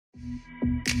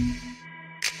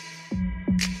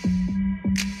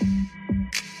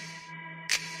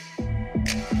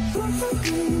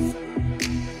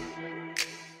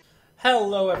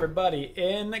Hello everybody,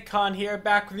 Incon here,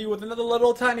 back with you with another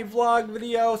little tiny vlog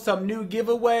video, some new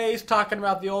giveaways, talking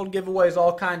about the old giveaways,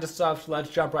 all kinds of stuff, so let's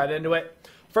jump right into it.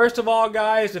 First of all,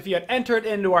 guys, if you had entered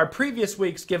into our previous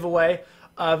week's giveaway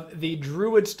of the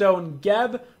Druidstone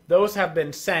Geb, those have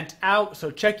been sent out, so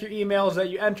check your emails that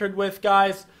you entered with,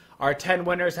 guys. Our 10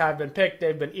 winners have been picked,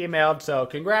 they've been emailed, so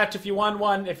congrats if you won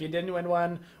one. If you didn't win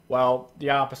one, well,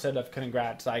 the opposite of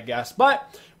congrats, I guess.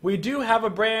 But we do have a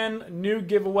brand new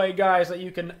giveaway, guys, that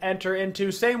you can enter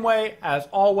into. Same way as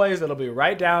always, it'll be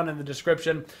right down in the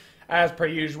description. As per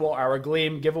usual, our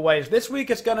Gleam giveaways. This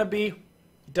week it's going to be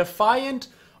Defiant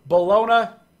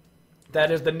Bellona.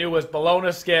 That is the newest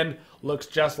Bellona skin. Looks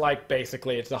just like,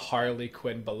 basically, it's a Harley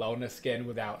Quinn Bellona skin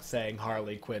without saying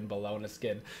Harley Quinn Bellona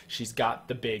skin. She's got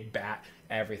the big bat,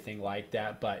 everything like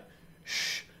that, but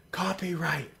shh,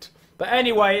 copyright. But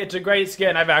anyway, it's a great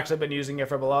skin. I've actually been using it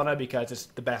for Bellona because it's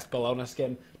the best Bellona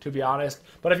skin, to be honest.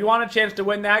 But if you want a chance to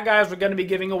win that, guys, we're going to be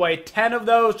giving away 10 of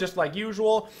those, just like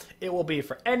usual. It will be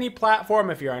for any platform.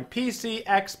 If you're on PC,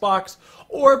 Xbox,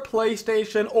 or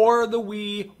PlayStation, or the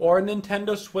Wii, or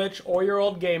Nintendo Switch, or your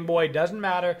old Game Boy, doesn't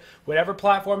matter. Whatever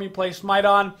platform you play Smite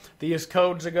on, these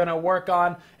codes are going to work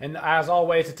on. And as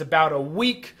always, it's about a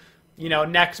week. You know,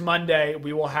 next Monday,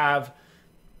 we will have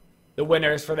the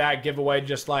winners for that giveaway,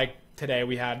 just like today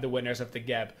we had the winners of the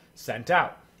Geb sent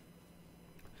out.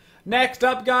 Next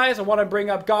up, guys, I want to bring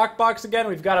up Gawkbox again.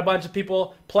 We've got a bunch of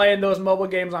people playing those mobile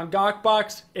games on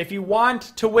Gawkbox. If you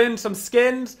want to win some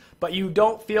skins, but you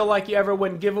don't feel like you ever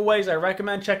win giveaways, I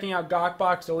recommend checking out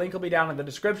Gawkbox. The link will be down in the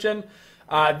description.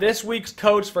 This week's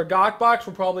codes for Gawkbox,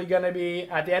 we're probably going to be,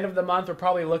 at the end of the month, we're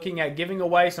probably looking at giving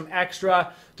away some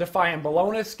extra Defiant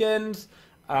Bellona skins,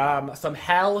 some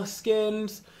Hell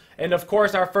skins, and of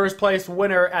course, our first place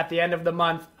winner at the end of the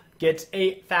month gets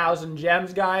 8,000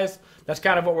 gems, guys. That's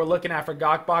kind of what we're looking at for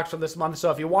Gawkbox for this month.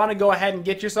 So if you want to go ahead and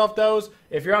get yourself those,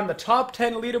 if you're on the top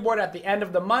 10 leaderboard at the end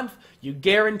of the month, you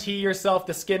guarantee yourself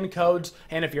the skin codes.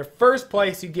 And if you're first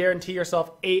place, you guarantee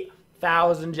yourself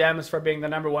 8,000 gems for being the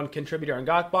 #1 contributor in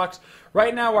Gawkbox.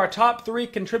 Right now, our top 3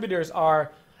 contributors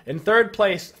are in third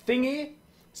place, Thingy.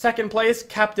 Second place,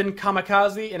 Captain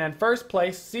Kamikaze, and in first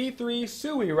place, C3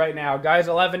 Sui right now. Guys,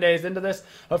 11 days into this.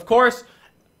 Of course,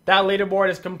 that leaderboard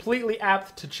is completely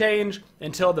apt to change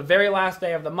until the very last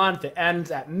day of the month. It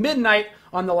ends at midnight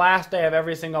on the last day of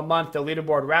every single month. The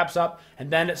leaderboard wraps up, and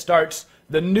then it starts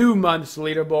the new month's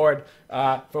leaderboard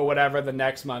for whatever the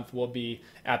next month will be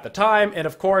at the time. And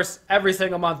of course, every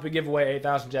single month we give away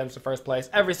 8,000 gems to first place.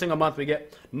 Every single month we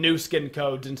get new skin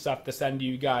codes and stuff to send to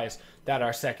you guys that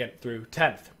are 2nd through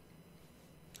 10th.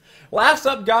 Last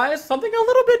up, guys, something a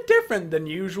little bit different than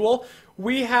usual.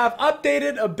 We have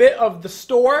updated a bit of the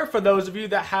store. For those of you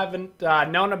that haven't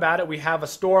known about it, we have a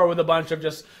store with a bunch of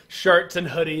just shirts and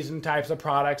hoodies and types of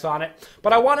products on it.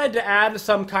 But I wanted to add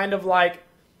some kind of like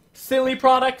silly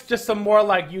products, just some more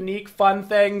like unique, fun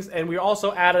things. And we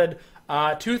also added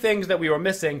 2 things that we were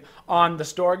missing on the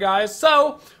store, guys.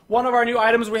 So one of our new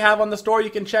items we have on the store you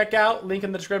can check out, link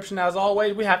in the description as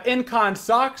always. We have Incon'S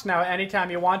socks. Now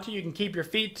anytime you want to, you can keep your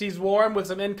feetsies warm with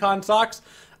some Incon'S socks.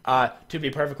 To be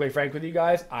perfectly frank with you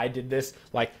guys, I did this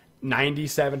like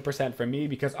 97% for me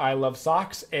because I love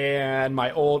socks, and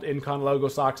my old Incon logo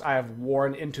socks I have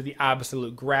worn into the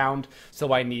absolute ground,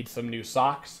 so I need some new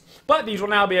socks. But these will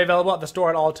now be available at the store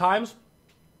at all times.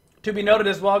 To be noted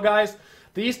as well, guys,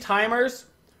 these timers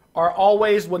are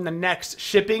always when the next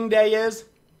shipping day is.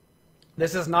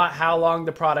 This is not how long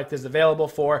the product is available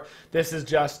for. This is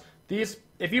just these.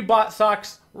 If you bought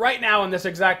socks right now in this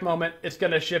exact moment, it's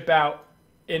going to ship out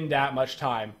in that much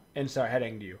time and start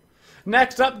heading to you.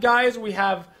 Next up, guys, we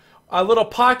have a little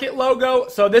pocket logo.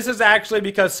 So this is actually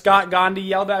because Scott Gandhi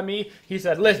yelled at me. He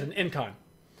said, "Listen, Incon,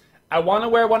 I want to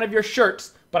wear one of your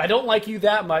shirts, but I don't like you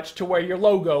that much to wear your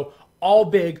logo all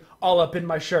big, all up in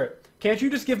my shirt. Can't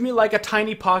you just give me like a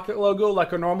tiny pocket logo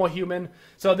like a normal human?"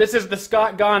 So this is the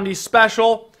Scott Gandhi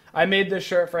special. I made this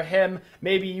shirt for him.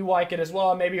 Maybe you like it as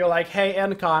well. Maybe you're like, "Hey,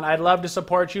 Incon, I'd love to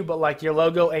support you, but like your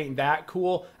logo ain't that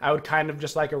cool. I would kind of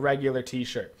just like a regular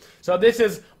t-shirt." So this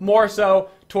is more so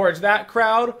towards that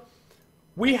crowd.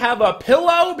 We have a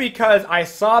pillow because I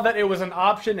saw that it was an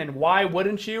option, and why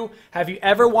wouldn't you? Have you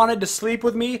ever wanted to sleep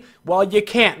with me? Well, you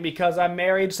can't because I'm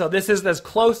married, so this is as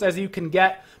close as you can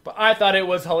get. But I thought it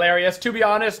was hilarious. To be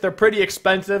honest, they're pretty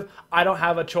expensive. I don't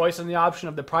have a choice in the option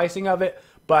of the pricing of it,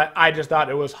 but I just thought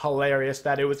it was hilarious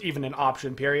that it was even an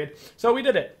option, period. So we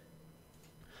did it.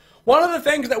 One of the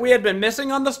things that we had been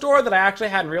missing on the store that I actually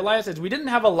hadn't realized is we didn't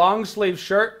have a long sleeve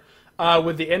shirt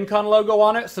with the Incon logo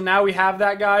on it. So now we have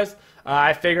that, guys.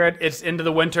 I figured it's into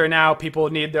the winter now. People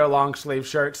need their long sleeve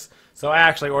shirts. So I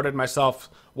actually ordered myself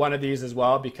one of these as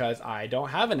well because I don't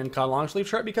have an Incon long sleeve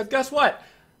shirt because guess what?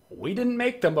 We didn't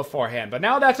make them beforehand. But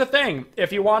now that's a thing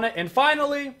if you want it. And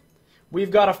finally,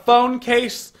 we've got a phone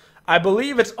case. I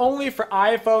believe it's only for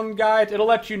iPhone, guys. It'll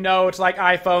let you know it's like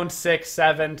iPhone 6,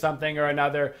 7, something or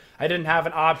another. I didn't have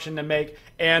an option to make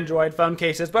Android phone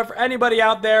cases. But for anybody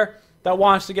out there that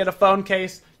wants to get a phone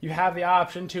case, you have the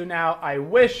option to now. I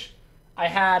wish I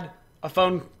had a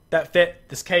phone that fit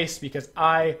this case because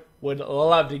I would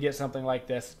love to get something like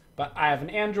this. But I have an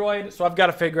Android, so I've got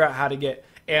to figure out how to get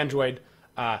Android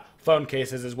phone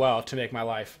cases as well to make my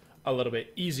life a little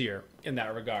bit easier in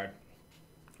that regard.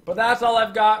 But that's all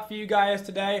I've got for you guys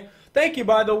today. Thank you,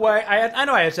 by the way. I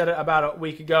know I had said it about a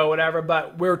week ago, whatever,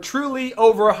 but we're truly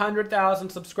over 100,000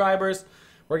 subscribers.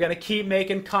 We're going to keep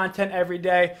making content every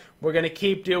day. We're going to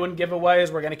keep doing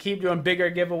giveaways. We're going to keep doing bigger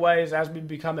giveaways as we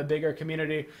become a bigger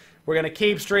community. We're going to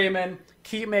keep streaming,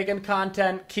 keep making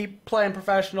content, keep playing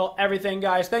professional, everything,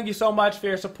 guys. Thank you so much for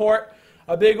your support.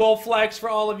 A big old flex for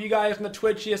all of you guys in the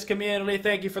Twitchiest community.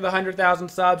 Thank you for the 100,000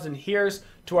 subs. And here's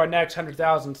to our next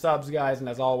 100,000 subs, guys. And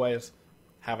as always,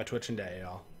 have a twitchin' day,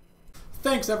 y'all.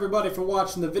 Thanks, everybody, for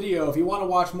watching the video. If you want to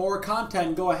watch more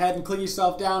content, go ahead and click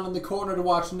yourself down in the corner to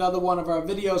watch another one of our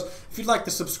videos. If you'd like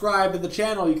to subscribe to the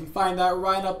channel, you can find that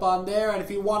right up on there. And if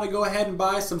you want to go ahead and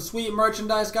buy some sweet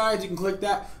merchandise, guys, you can click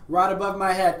that right above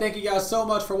my head. Thank you guys so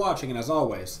much for watching. And as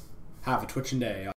always, have a twitchin' day, y'all.